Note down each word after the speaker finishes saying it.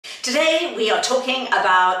Today we are talking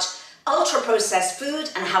about ultra-processed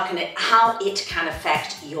food and how it can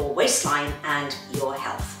affect your waistline and your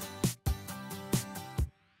health.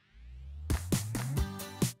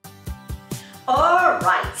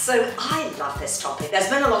 Alright, so I love this topic. There's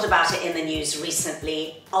been a lot about it in the news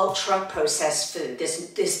recently, ultra-processed food,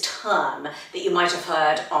 this term that you might have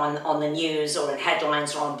heard on the news or in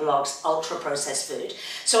headlines or on blogs, ultra-processed food.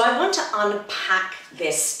 So I want to unpack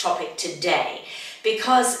this topic today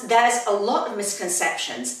because there's a lot of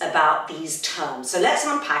misconceptions about these terms. So let's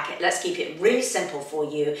unpack it, let's keep it really simple for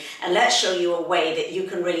you, and let's show you a way that you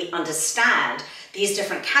can really understand these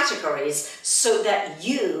different categories so that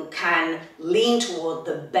you can lean toward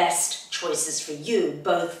the best choices for you,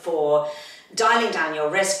 both for dialing down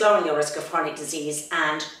your risk, lowering your risk of chronic disease,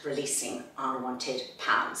 and releasing unwanted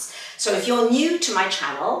pounds. So if you're new to my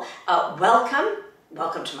channel, welcome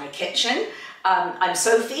to my kitchen. I'm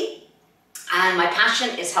Sophie, and my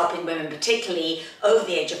passion is helping women, particularly over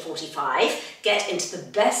the age of 45, get into the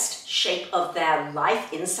best shape of their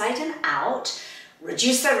life, inside and out,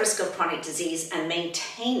 reduce their risk of chronic disease, and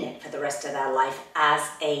maintain it for the rest of their life as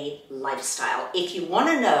a lifestyle. If you want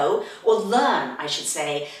to know, or learn, I should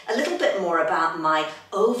say, a little bit more about my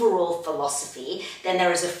overall philosophy, then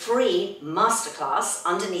there is a free masterclass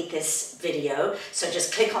underneath this video. So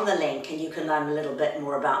just click on the link and you can learn a little bit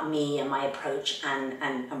more about me and my approach and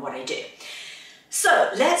what I do. So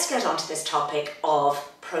let's get on to this topic of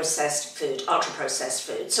processed food, ultra-processed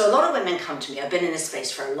food. So a lot of women come to me, I've been in this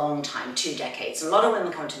space for a long time, 2 decades, and a lot of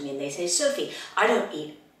women come to me and they say, Sophie, I don't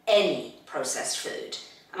eat any processed food.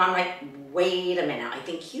 And I'm like, wait a minute, I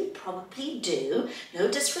think you probably do.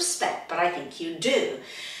 No disrespect, but I think you do.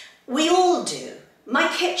 We all do. My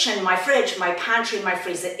kitchen, my fridge, my pantry, my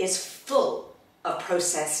freezer is full of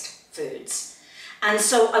processed foods. And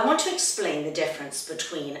so I want to explain the difference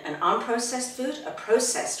between an unprocessed food, a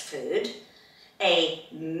processed food, a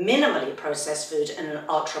minimally processed food, and an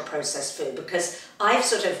ultra-processed food, because I've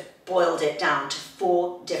sort of boiled it down to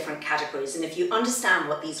 4 different categories. And if you understand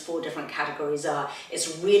what these 4 different categories are,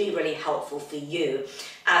 it's really, really helpful for you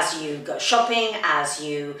as you go shopping, as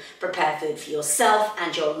you prepare food for yourself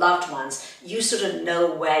and your loved ones. You sort of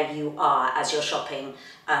know where you are as you're shopping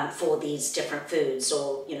for these different foods,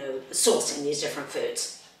 or sourcing these different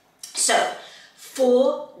foods. So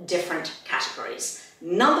 4 different categories.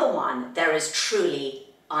 Number 1, there is truly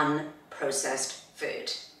unprocessed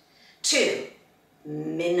food. 2,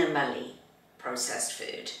 minimally processed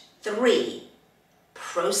food. 3,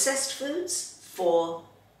 processed foods. 4,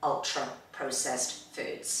 ultra-processed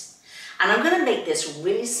foods. And I'm going to make this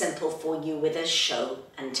really simple for you with a show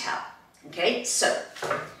and tell. Okay, so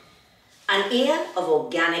an ear of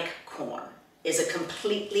organic corn is a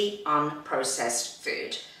completely unprocessed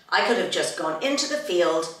food. I could have just gone into the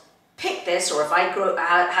field, picked this, or if I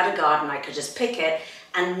had a garden, I could just pick it,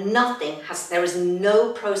 and there is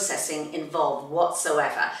no processing involved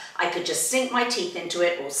whatsoever. I could just sink my teeth into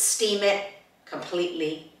it or steam it,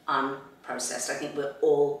 completely unprocessed. I think we're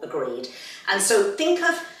all agreed. And so think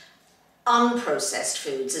of unprocessed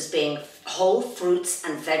foods as being whole fruits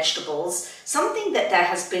and vegetables, something that there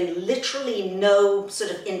has been literally no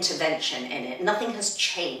sort of intervention in it. Nothing has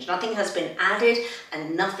changed, nothing has been added,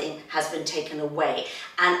 and nothing has been taken away.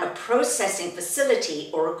 And a processing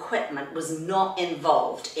facility or equipment was not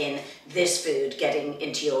involved in this food getting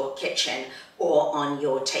into your kitchen or on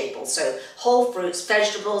your table. So whole fruits,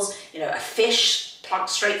 vegetables, a fish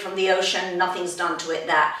plucked straight from the ocean, nothing's done to it,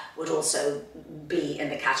 that would also be in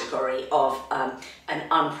the category of an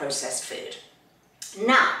unprocessed food.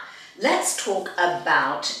 Now, let's talk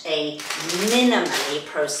about a minimally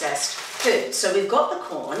processed food. So we've got the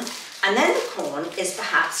corn, and then the corn is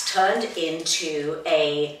perhaps turned into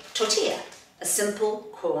a tortilla, a simple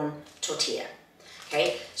corn tortilla.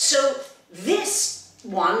 Okay, so this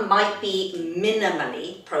one might be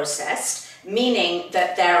minimally processed, meaning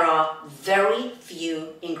that there are very few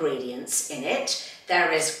ingredients in it. There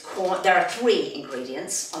are 3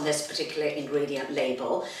 ingredients on this particular ingredient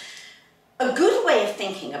label. A good way of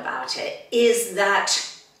thinking about it is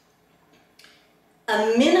that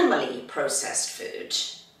a minimally processed food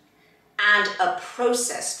and a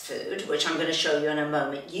processed food, which I'm going to show you in a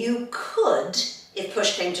moment, you could, if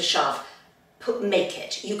push came to shove, make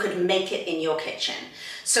it. You could make it in your kitchen.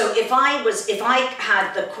 So if I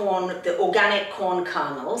had the organic corn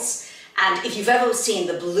kernels, and if you've ever seen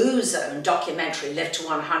the Blue Zone documentary, Live to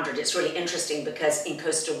 100, it's really interesting because in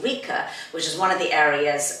Costa Rica, which is one of the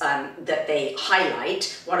areas that they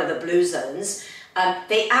highlight, one of the blue zones,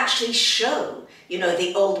 They actually show, you know,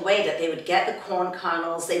 the old way that they would get the corn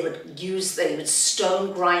kernels, they would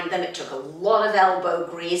stone grind them. It took a lot of elbow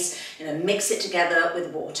grease, you know, mix it together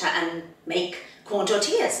with water and make corn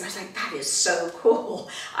tortillas. And I was like, that is so cool.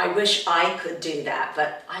 I wish I could do that,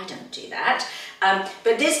 but I don't do that.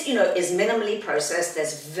 But this, you know, is minimally processed.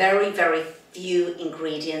 There's very, very few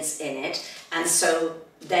ingredients in it. And so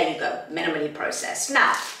there you go, minimally processed.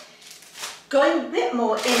 Now, going a bit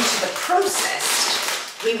more into the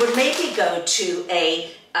processed, we would maybe go to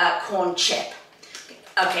a corn chip.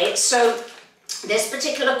 Okay, so this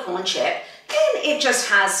particular corn chip, and it just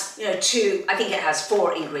has, you know, I think it has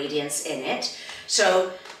 4 ingredients in it.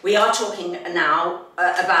 So we are talking now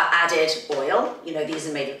about added oil. You know, these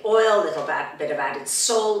are made of oil, little bit of added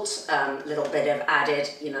salt, little bit of added,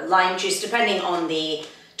 you know, lime juice, depending on the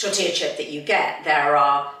tortilla chip that you get. There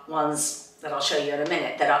are ones that I'll show you in a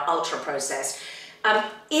minute that are ultra processed.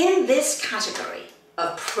 In this category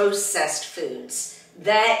of processed foods,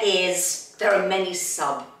 there are many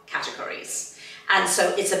subcategories. And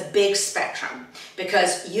so it's a big spectrum,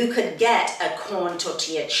 because you could get a corn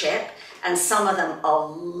tortilla chip and some of them are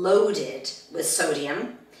loaded with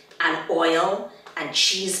sodium and oil and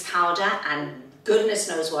cheese powder and goodness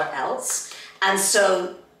knows what else. And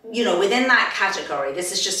so, you know, within that category,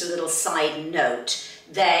 this is just a little side note,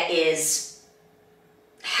 there is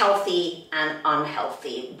healthy and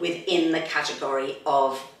unhealthy within the category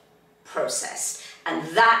of processed. And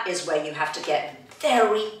that is where you have to get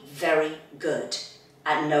very, very good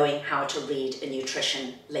at knowing how to read a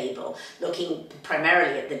nutrition label, looking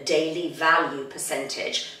primarily at the daily value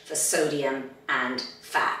percentage for sodium and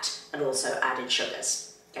fat, and also added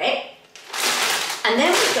sugars, okay? And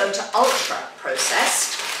then we go to ultra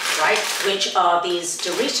processed, right, which are these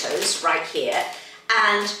Doritos right here,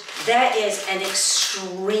 and there is an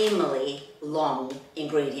extremely long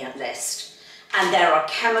ingredient list. And there are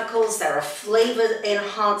chemicals, there are flavor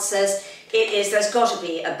enhancers. There's got to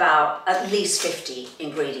be about at least 50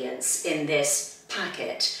 ingredients in this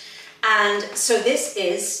packet. And so this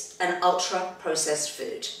is an ultra processed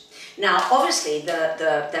food. Now, obviously,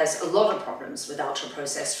 there's a lot of problems with ultra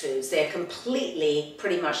processed foods. They're completely,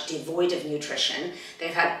 pretty much devoid of nutrition.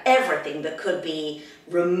 They've had everything that could be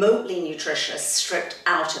remotely nutritious stripped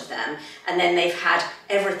out of them. And then they've had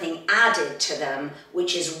everything added to them,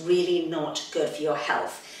 which is really not good for your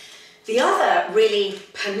health. The other really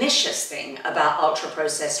pernicious thing about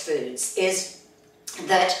ultra-processed foods is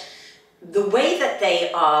that the way that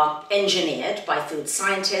they are engineered by food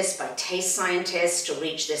scientists, by taste scientists to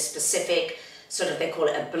reach this specific sort of, they call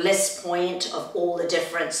it a bliss point of all the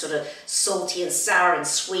different sort of salty and sour and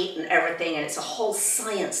sweet and everything, and it's a whole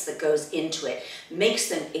science that goes into it, makes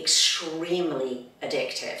them extremely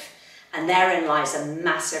addictive. And therein lies a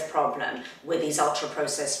massive problem with these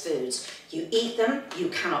ultra-processed foods. You eat them, you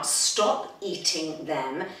cannot stop eating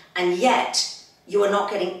them, and yet you are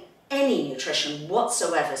not getting any nutrition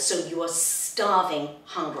whatsoever, so you are starving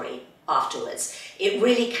hungry afterwards. It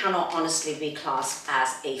really cannot honestly be classed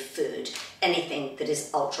as a food, anything that is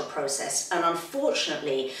ultra-processed. And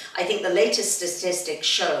unfortunately, I think the latest statistics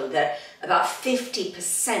show that about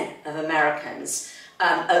 50% of Americans,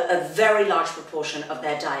 a very large proportion of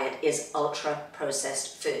their diet is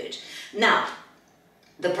ultra-processed food. Now,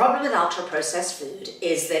 the problem with ultra-processed food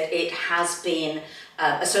is that it has been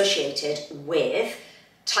associated with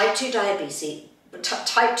type 2 diabetes,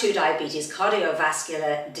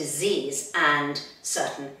 cardiovascular disease, and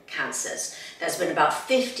certain cancers. There's been about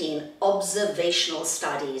 15 observational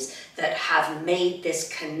studies that have made this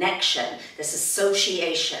connection, this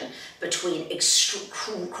association between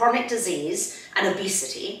chronic disease and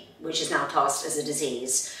obesity, which is now classed as a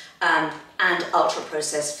disease, and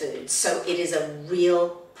ultra-processed foods. So it is a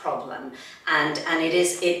real problem, and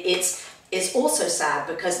it's also sad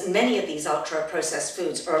because many of these ultra-processed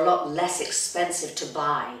foods are a lot less expensive to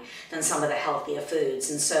buy than some of the healthier foods.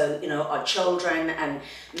 And so, you know, our children and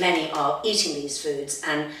many are eating these foods.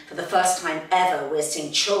 And for the first time ever, we're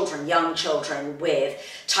seeing children, young children with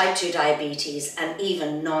type 2 diabetes and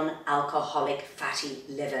even non-alcoholic fatty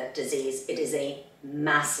liver disease. It is a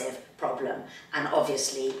massive problem, and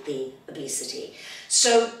obviously the obesity.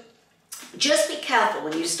 So just be careful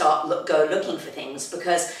when you go looking for things,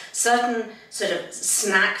 because certain sort of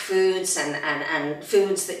snack foods and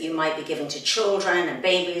foods that you might be giving to children and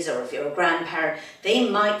babies, or if you're a grandparent, they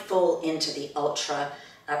might fall into the ultra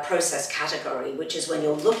processed category, which is when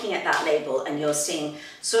you're looking at that label and you're seeing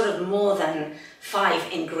sort of more than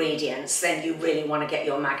 5 ingredients, then you really want to get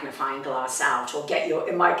your magnifying glass out, or get your,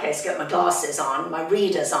 in my case, get my glasses on, my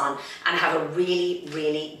readers on, and have a really,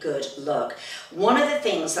 really good look. One of the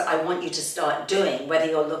things that I want you to start doing, whether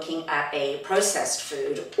you're looking at a processed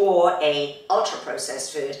food or a ultra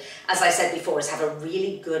processed food, as I said before, is have a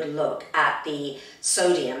really good look at the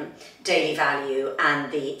sodium daily value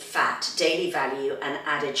and the fat daily value and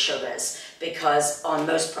added sugars, because on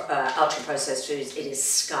most ultra processed foods it is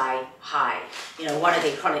sky high. You know, one of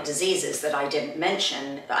the chronic diseases that I didn't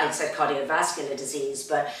mention, I said cardiovascular disease,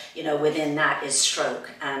 but you know, within that is stroke,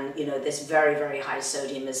 and you know, this very, very high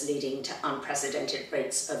sodium is leading to unprecedented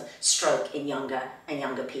rates of stroke in younger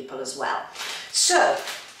people as well. So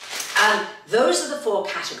those are the 4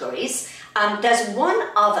 categories. There's one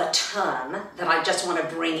other term that I just want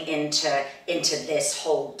to bring into this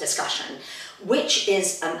whole discussion, which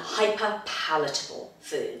is hyper-palatable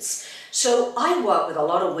foods. So I work with a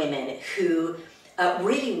lot of women who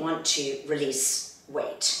really want to release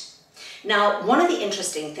weight. Now, one of the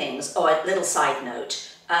interesting things, a little side note,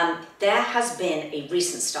 there has been a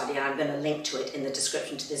recent study, and I'm going to link to it in the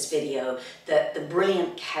description to this video, that the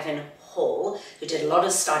brilliant Kevin Hall, who did a lot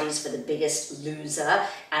of studies for The Biggest Loser,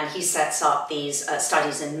 and he sets up these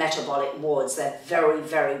studies in metabolic wards. They're very,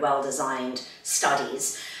 very well designed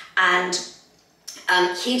studies. And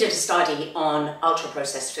he did a study on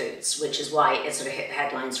ultra-processed foods, which is why it sort of hit the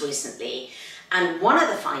headlines recently. And one of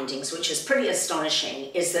the findings, which is pretty astonishing,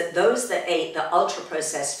 is that those that ate the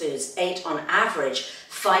ultra-processed foods ate on average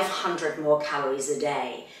 500 more calories a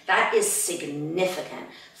day. That is significant.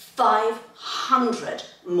 500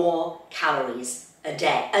 more calories a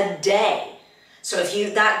day. So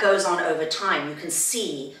if that goes on over time, you can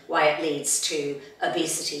see why it leads to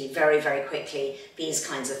obesity very, very quickly, these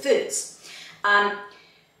kinds of foods.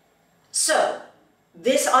 So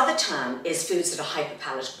this other term is foods that are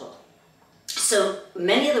hyper-palatable. So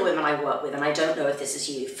many of the women I work with, and I don't know if this is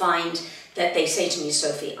you, find that they say to me,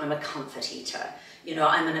 Sophie, I'm a comfort eater. You know,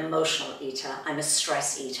 I'm an emotional eater. I'm a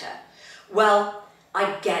stress eater. Well,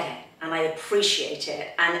 I get it and I appreciate it.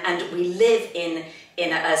 And we live in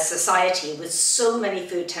a society with so many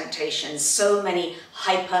food temptations, so many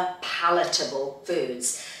hyper-palatable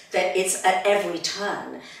foods, that it's at every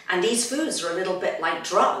turn. And these foods are a little bit like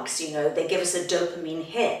drugs, you know, they give us a dopamine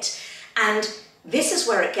hit. And this is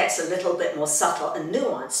where it gets a little bit more subtle and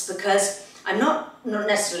nuanced, because I'm not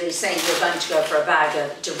necessarily saying you're going to go for a bag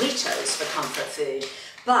of Doritos for comfort food,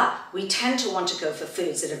 but we tend to want to go for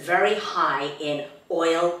foods that are very high in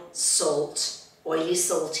oil, salt, oily,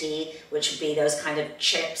 salty, which would be those kind of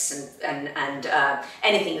chips and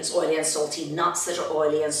anything that's oily and salty, nuts that are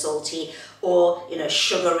oily and salty, or you know,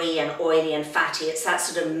 sugary and oily and fatty. It's that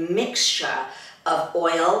sort of mixture of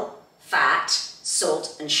oil, fat,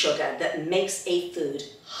 salt and sugar that makes a food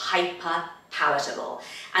hyper-palatable.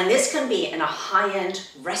 And this can be in a high-end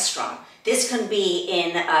restaurant. This can be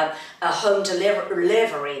in a home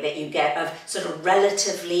delivery that you get of sort of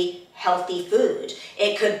relatively healthy food.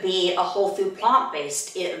 It could be a whole food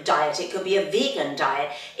plant-based diet. It could be a vegan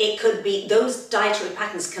diet. It could be, those dietary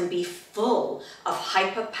patterns can be full of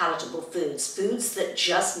hyper-palatable foods, foods that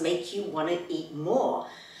just make you want to eat more,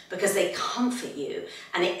 because they comfort you,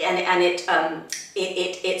 and it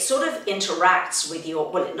sort of interacts with your,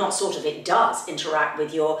 well, not sort of, it does interact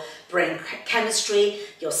with your brain chemistry,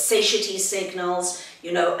 your satiety signals,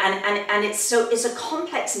 you know, and it's a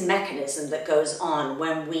complex mechanism that goes on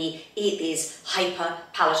when we eat these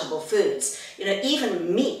hyper-palatable foods. You know,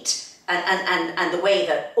 even meat and the way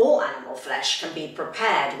that all animal flesh can be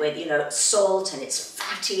prepared with, you know, salt, and it's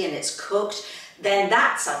fatty and it's cooked, then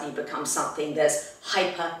that suddenly becomes something that's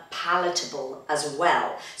hyper-palatable as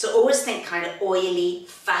well. So always think kind of oily,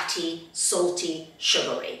 fatty, salty,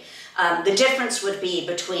 sugary. The difference would be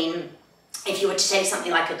between, if you were to take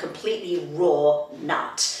something like a completely raw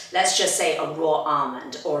nut, let's just say a raw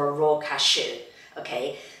almond or a raw cashew,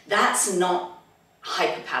 okay? That's not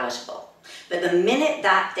hyper-palatable. But the minute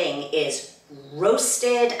that thing is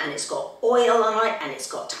roasted and it's got oil on it and it's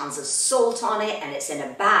got tons of salt on it and it's in a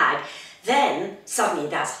bag, then suddenly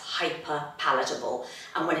that's hyper-palatable.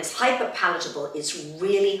 And when it's hyper-palatable, it's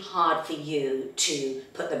really hard for you to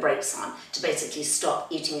put the brakes on, to basically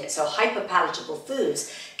stop eating it. So hyper-palatable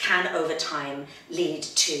foods can, over time, lead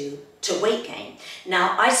to weight gain.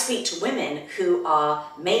 Now, I speak to women who are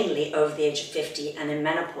mainly over the age of 50 and in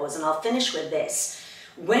menopause, and I'll finish with this.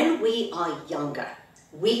 When we are younger,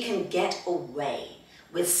 we can get away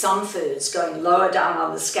with some foods going lower down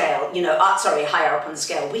on the scale, you know, higher up on the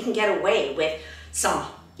scale. We can get away with some,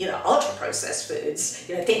 ultra-processed foods,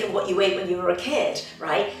 think of what you ate when you were a kid,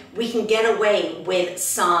 right? We can get away with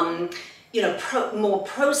some, more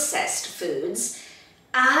processed foods.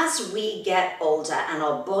 As we get older and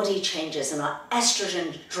our body changes and our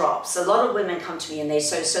estrogen drops, a lot of women come to me and they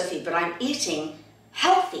say, Sophie, but I'm eating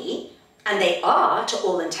healthy, and they are to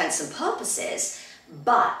all intents and purposes,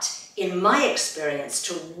 but in my experience,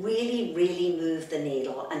 to really, really move the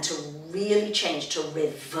needle and to really change, to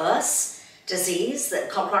reverse disease, that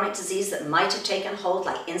chronic disease that might have taken hold,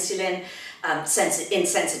 like insulin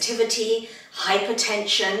insensitivity,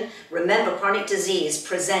 hypertension. Remember, chronic disease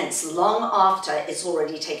presents long after it's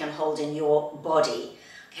already taken hold in your body.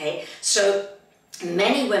 Okay, so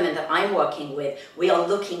many women that I'm working with, we are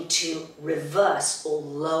looking to reverse or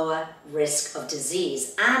lower risk of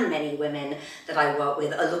disease, and many women that I work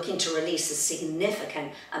with are looking to release a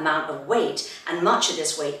significant amount of weight, and much of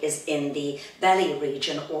this weight is in the belly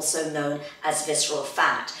region, also known as visceral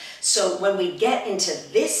fat. So when we get into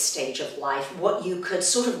this stage of life, what you could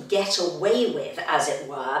sort of get away with, as it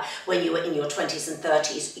were, when you were in your 20s and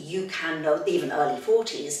 30s, you can know, even early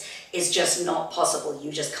 40s, is just not possible.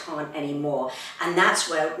 You just can't anymore. And that's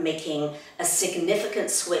where making a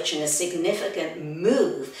significant switch and a significant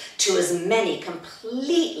move to as many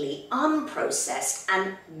completely unprocessed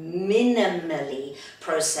and minimally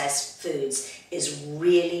processed foods is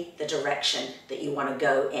really the direction that you want to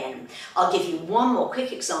go in. I'll give you one more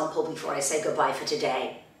quick example before I say goodbye for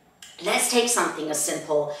today. Let's take something as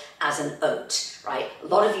simple as an oat, right? A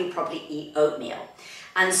lot of you probably eat oatmeal.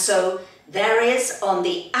 And so there is, on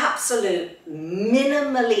the absolute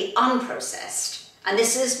minimally unprocessed, and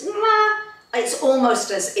this is, it's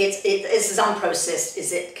almost it's as unprocessed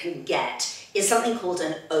as it can get, is something called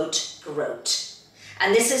an oat groat.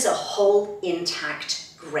 And this is a whole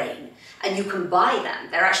intact grain. And you can buy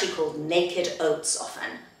them. They're actually called naked oats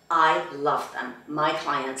often. I love them. My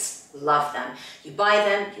clients love them. You buy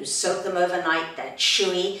them, you soak them overnight, they're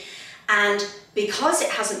chewy. And because it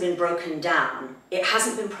hasn't been broken down, it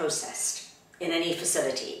hasn't been processed in any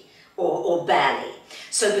facility, or barely.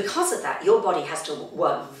 So because of that, your body has to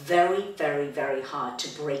work very, very, very hard to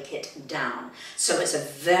break it down. So it's a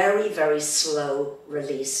very, very slow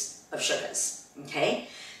release of sugars, okay?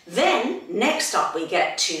 Then, next up, we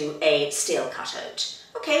get to a steel cut oat.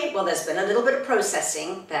 Okay, well, there's been a little bit of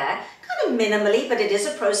processing there, kind of minimally, but it is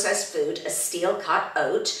a processed food, a steel cut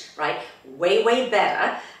oat, right? Way, way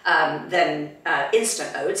better than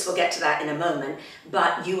instant oats. We'll get to that in a moment,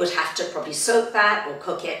 but you would have to probably soak that or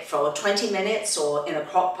cook it for 20 minutes or in a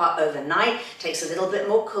crock pot overnight. Takes a little bit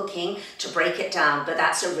more cooking to break it down, but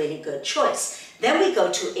that's a really good choice. Then we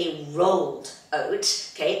go to a rolled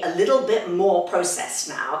oat, okay, a little bit more processed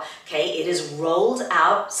now, okay, it is rolled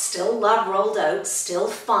out, still love rolled oats, still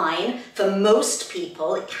fine. For most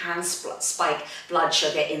people, it can spike blood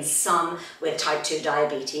sugar in some with type 2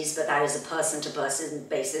 diabetes, but that is a person-to-person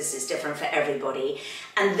basis, it's different for everybody.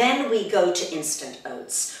 And then we go to instant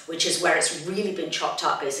oats, which is where it's really been chopped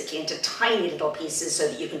up basically into tiny little pieces so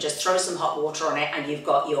that you can just throw some hot water on it and you've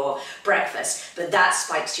got your breakfast. But that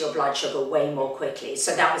spikes your blood sugar way more quickly.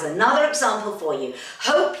 So that was another example for you.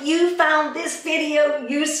 Hope you found this video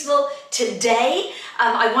useful today.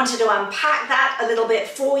 I wanted to unpack that a little bit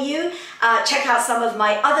for you. Check out some of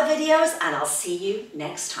my other videos and I'll see you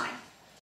next time.